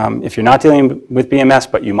 If you're not dealing with BMS,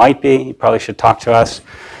 but you might be, you probably should talk to us.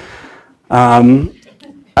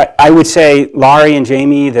 I would say Laurie and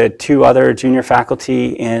Jamie, the two other junior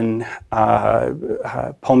faculty in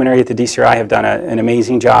pulmonary at the DCRI, have done an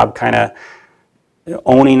amazing job kind of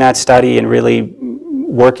owning that study and really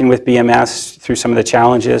working with BMS through some of the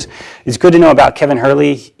challenges. It's good to know about Kevin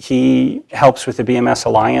Hurley. He helps with the BMS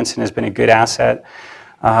Alliance and has been a good asset.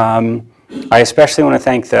 I especially want to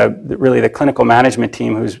thank the clinical management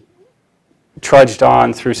team who's trudged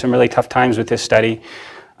on through some really tough times with this study.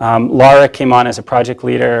 Laura came on as a project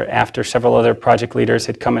leader after several other project leaders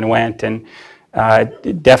had come and went, and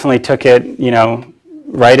definitely took it,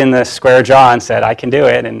 right in the square jaw and said, I can do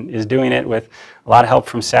it, and is doing it with a lot of help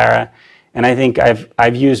from Sarah. And I think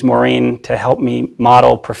I've used Maureen to help me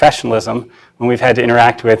model professionalism when we've had to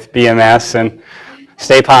interact with BMS, and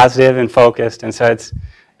stay positive and focused. And so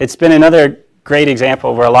it's been another great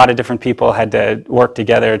example where a lot of different people had to work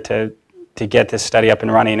together to get this study up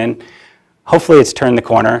and running. And hopefully it's turned the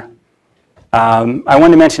corner. I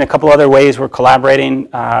wanted to mention a couple other ways we're collaborating.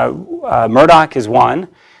 Murdoch is one,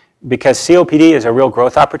 because COPD is a real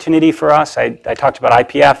growth opportunity for us. I talked about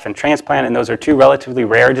IPF and transplant, and those are two relatively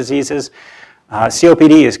rare diseases.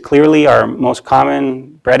 COPD is clearly our most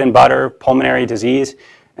common bread and butter pulmonary disease,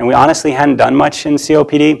 and we honestly hadn't done much in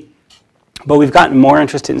COPD, but we've gotten more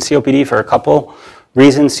interested in COPD for a couple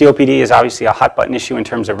reasons. COPD is obviously a hot button issue in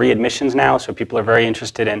terms of readmissions now, so people are very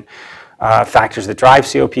interested in factors that drive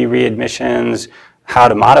COPD readmissions, how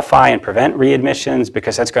to modify and prevent readmissions,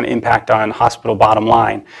 because that's going to impact on hospital bottom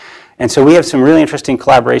line. And so we have some really interesting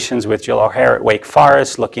collaborations with Jill O'Hare at Wake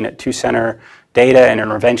Forest, looking at two-center data and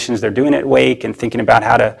interventions they're doing at Wake and thinking about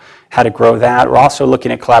how to grow that. We're also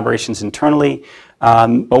looking at collaborations internally.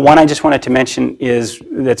 But one I just wanted to mention is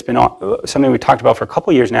that's been something we talked about for a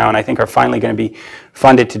couple years now, and I think are finally going to be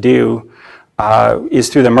funded to do, is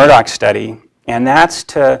through the Murdoch study. And that's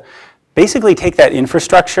to basically take that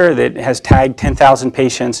infrastructure that has tagged 10,000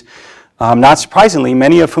 patients, not surprisingly,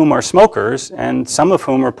 many of whom are smokers, and some of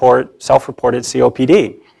whom report self-reported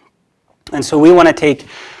COPD. And so we want to take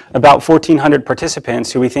about 1,400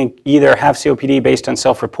 participants who we think either have COPD based on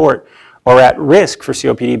self-report or at risk for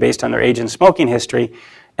COPD based on their age and smoking history,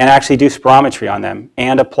 and actually do spirometry on them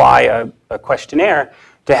and apply a questionnaire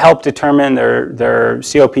to help determine their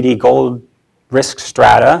COPD gold risk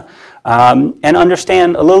strata, and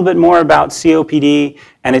understand a little bit more about COPD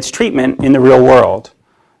and its treatment in the real world.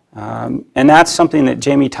 And that's something that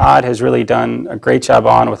Jamie Todd has really done a great job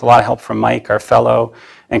on, with a lot of help from Mike, our fellow,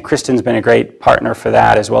 and Kristen's been a great partner for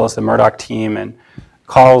that, as well as the Murdoch team, and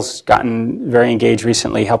Carl's gotten very engaged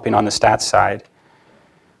recently helping on the stats side.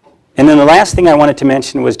 And then the last thing I wanted to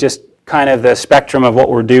mention was just kind of the spectrum of what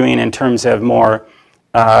we're doing in terms of more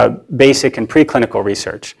basic and preclinical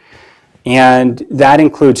research. And that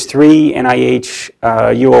includes 3 NIH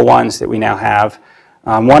U01s that we now have.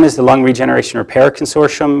 One is the Lung Regeneration Repair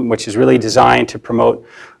Consortium, which is really designed to promote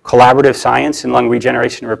collaborative science in lung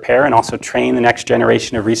regeneration and repair, and also train the next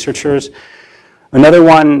generation of researchers. Another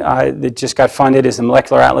one that just got funded is the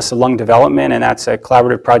Molecular Atlas of Lung Development, and that's a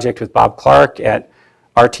collaborative project with Bob Clark at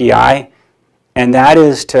RTI. And that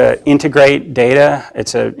is to integrate data.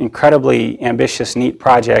 It's an incredibly ambitious, neat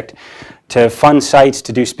project to fund sites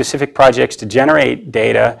to do specific projects to generate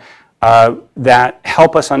data that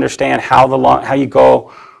help us understand how you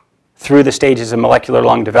go through the stages of molecular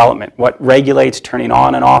lung development, what regulates turning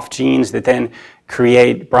on and off genes that then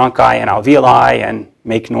create bronchi and alveoli and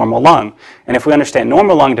make normal lung. And if we understand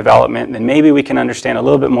normal lung development, then maybe we can understand a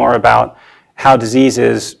little bit more about how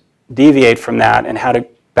diseases deviate from that, and how to,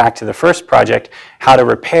 back to the first project, how to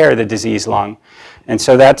repair the diseased lung. And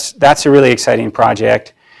so that's a really exciting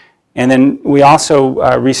project. And then we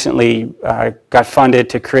also recently got funded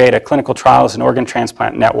to create a clinical trials and organ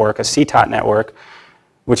transplant network, a CTOT network,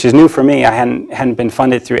 which is new for me. I hadn't been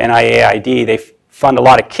funded through NIAID. They fund a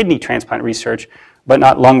lot of kidney transplant research, but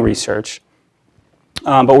not lung research.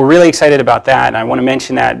 But we're really excited about that, and I want to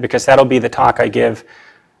mention that because that'll be the talk I give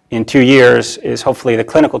in 2 years, is hopefully the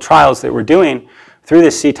clinical trials that we're doing through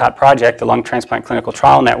this CTOT project, the Lung Transplant Clinical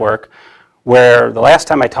Trial Network, where the last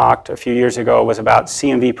time I talked a few years ago was about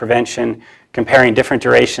CMV prevention, comparing different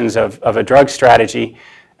durations of a drug strategy.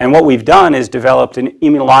 And what we've done is developed an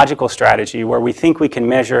immunological strategy where we think we can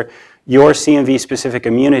measure your CMV-specific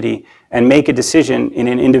immunity and make a decision in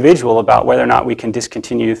an individual about whether or not we can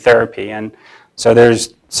discontinue therapy. And so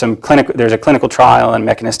there's a clinical trial and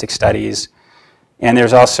mechanistic studies, and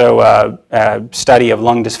there's also a study of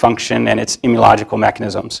lung dysfunction and its immunological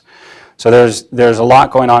mechanisms. So there's a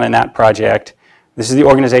lot going on in that project. This is the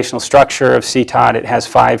organizational structure of CTOT. It has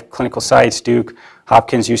 5 clinical sites: Duke,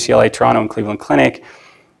 Hopkins, UCLA, Toronto, and Cleveland Clinic.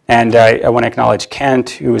 And I want to acknowledge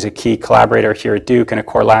Kent, who is a key collaborator here at Duke and a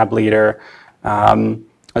core lab leader,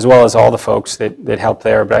 as well as all the folks that helped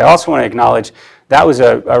there. But I also want to acknowledge that was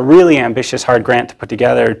a really ambitious, hard grant to put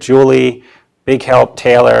together. Julie, big help,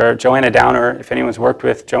 Taylor, Joanna Downer. If anyone's worked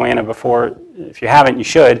with Joanna before, if you haven't, you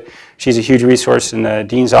should. She's a huge resource in the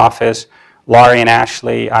dean's office. Laurie and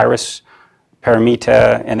Ashley, Iris,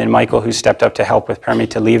 Paramita, and then Michael, who stepped up to help with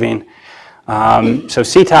Paramita leaving. So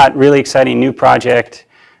CTOT, really exciting new project.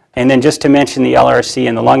 And then just to mention, the LRC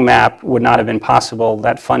and the lung map would not have been possible.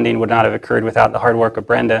 That funding would not have occurred without the hard work of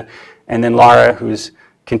Brenda. And then Laura, who's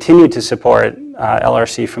continued to support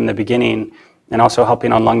LRC from the beginning, and also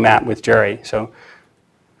helping on lung map with Jury. So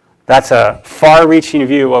that's a far-reaching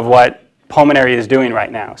view of what Pulmonary is doing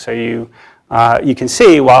right now. So you can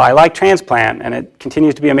see, while I like transplant, and it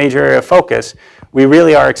continues to be a major area of focus, we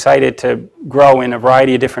really are excited to grow in a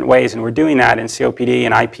variety of different ways, and we're doing that in COPD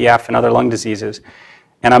and IPF and other lung diseases.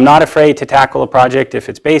 And I'm not afraid to tackle a project if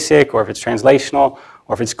it's basic or if it's translational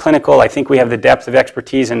or if it's clinical. I think we have the depth of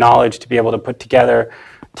expertise and knowledge to be able to put together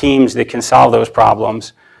teams that can solve those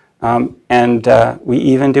problems. We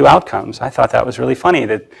even do outcomes. I thought that was really funny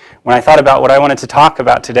that when I thought about what I wanted to talk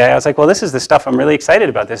about today, I was like, well, this is the stuff I'm really excited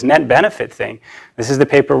about, this net benefit thing. This is the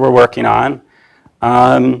paper we're working on.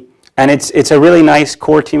 And it's a really nice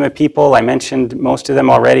core team of people. I mentioned most of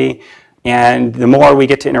them already. And the more we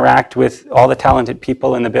get to interact with all the talented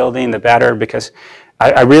people in the building, the better, because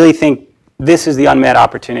I really think this is the unmet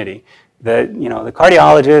opportunity. The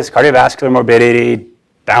cardiologist, cardiovascular morbidity,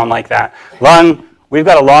 down like that. Lung, we've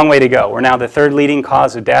got a long way to go. We're now the 3rd leading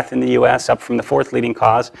cause of death in the US, up from the 4th leading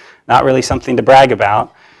cause. Not really something to brag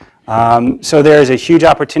about. So there's a huge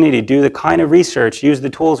opportunity to do the kind of research, use the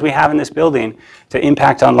tools we have in this building to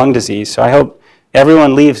impact on lung disease. So I hope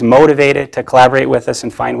everyone leaves motivated to collaborate with us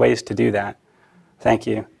and find ways to do that. Thank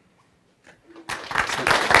you.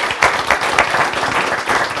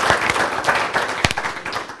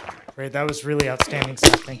 Great, that was really outstanding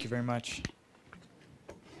stuff. Thank you very much.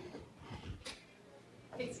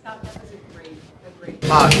 Hey, Scott, that was a great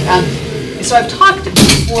talk. So I've talked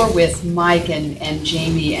before with Mike and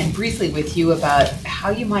Jamie and briefly with you about how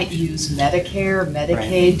you might use Medicare,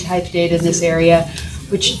 Medicaid type data in this area,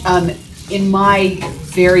 which in my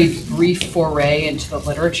very brief foray into the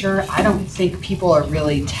literature, I don't think people are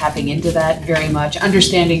really tapping into that very much,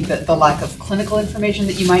 understanding the lack of clinical information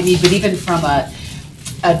that you might need, but even from a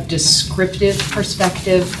descriptive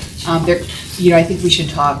perspective, I think we should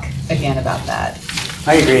talk again about that.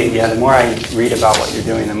 I agree. Yeah, the more I read about what you're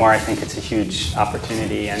doing, the more I think it's a huge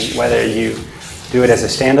opportunity. And whether you do it as a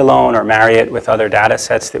standalone or marry it with other data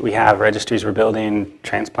sets that we have, registries we're building,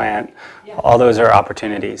 transplant, all those are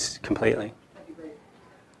opportunities completely. That'd be great.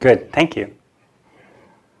 Good. Thank you.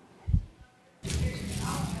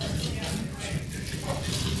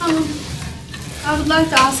 I would like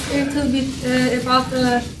to ask a little bit about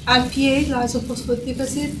the LPA, lysophosphatidic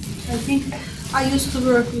acid. I think I used to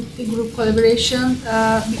work with the group collaboration,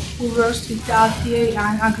 who works with the LPA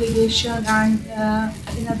and aggregation and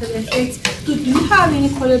in other effects. Do you have any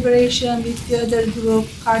collaboration with the other group,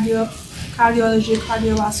 cardiology,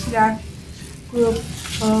 cardiovascular group,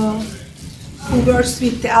 who works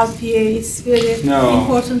with the LPA? It's very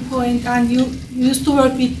important point. And you used to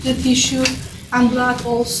work with the tissue and blood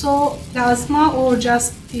also, plasma or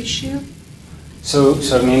just tissue? So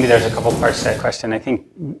maybe there's a couple parts to that question. I think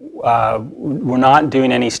we're not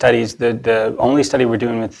doing any studies. The only study we're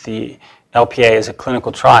doing with the LPA is a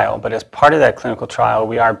clinical trial, but as part of that clinical trial,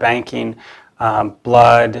 we are banking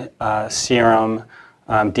blood, serum,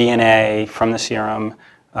 DNA from the serum,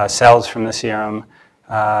 cells from the serum,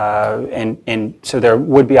 and so there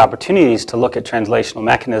would be opportunities to look at translational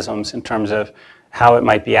mechanisms in terms of how it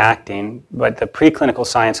might be acting. But the preclinical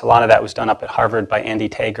science, a lot of that was done up at Harvard by Andy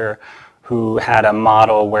Tager, who had a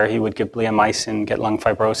model where he would give bleomycin, get lung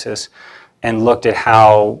fibrosis, and looked at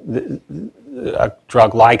how a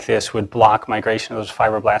drug like this would block migration of those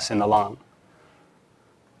fibroblasts in the lung.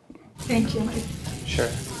 Thank you. Sure.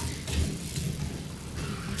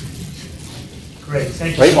 Great,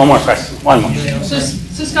 thank you. Wait, one more question. One more. So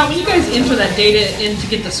Scott, when you guys enter that data in to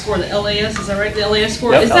get the score, the LAS, is that right? The LAS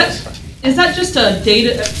score? Yep, is that just a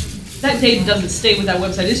data, that data doesn't stay with that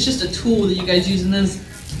website, it's just a tool that you guys use, and is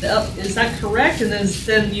that correct? And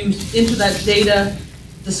then you enter that data,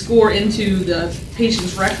 the score, into the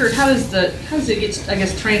patient's record? How does it get, I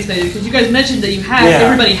guess, transmitted? Because you guys mentioned that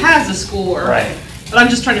everybody has a score. Right. But I'm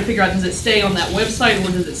just trying to figure out, does it stay on that website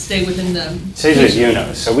or does it stay within the... Stays with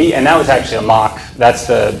UNOS. So and that was actually a mock. That's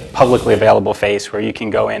the publicly available phase where you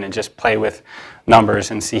can go in and just play with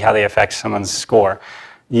numbers and see how they affect someone's score.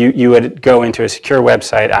 You would go into a secure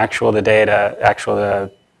website,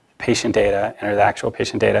 the patient data, enter the actual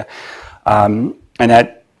patient data, and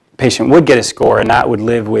that patient would get a score, and that would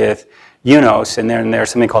live with UNOS, and then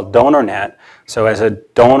there's something called DonorNet. So as a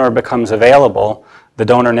donor becomes available, the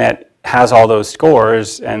DonorNet has all those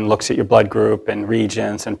scores and looks at your blood group and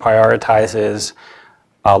regions and prioritizes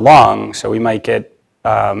lung. So we might get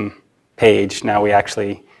paged. Now we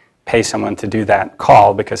actually pay someone to do that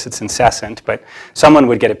call because it's incessant, but someone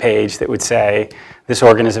would get a page that would say this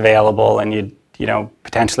organ is available, and you'd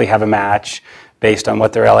potentially have a match based on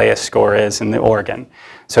what their LAS score is in the organ.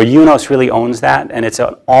 So UNOS really owns that, and it's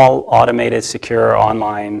an all automated, secure,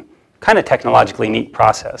 online, kind of technologically neat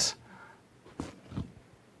process.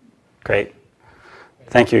 Great.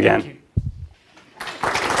 Thank you again.